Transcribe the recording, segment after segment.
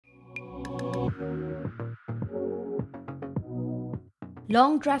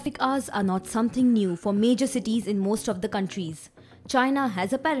Long traffic hours are not something new for major cities in most of the countries. China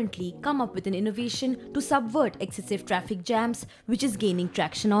has apparently come up with an innovation to subvert excessive traffic jams, which is gaining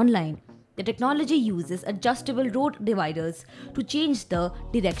traction online. The technology uses adjustable road dividers to change the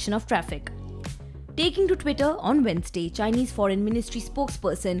direction of traffic. Taking to Twitter on Wednesday, Chinese Foreign Ministry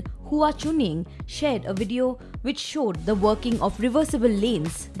spokesperson Chunying shared a video which showed the working of reversible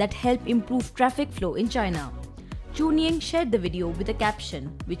lanes that help improve traffic flow in China. Chunying shared the video with a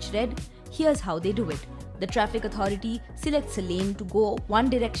caption which read, "Here's how they do it. The traffic authority selects a lane to go one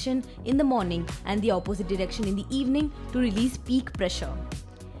direction in the morning and the opposite direction in the evening to release peak pressure."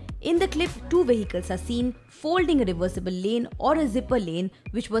 In the clip, two vehicles are seen folding a reversible lane or a zipper lane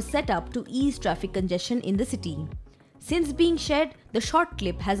which was set up to ease traffic congestion in the city. Since being shared, the short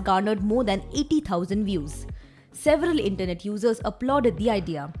clip has garnered more than 80,000 views. Several internet users applauded the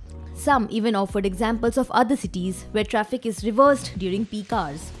idea. Some even offered examples of other cities where traffic is reversed during peak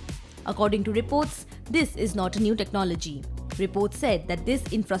hours. According to reports, this is not a new technology. Reports said that this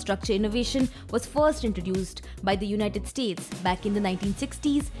infrastructure innovation was first introduced by the United States back in the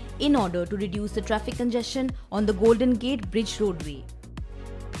 1960s in order to reduce the traffic congestion on the Golden Gate Bridge roadway.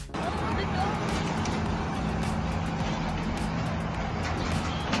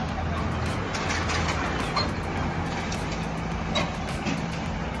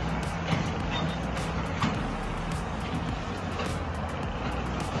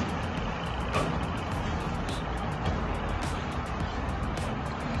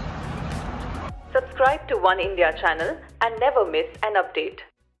 Subscribe to Oneindia channel and never miss an update.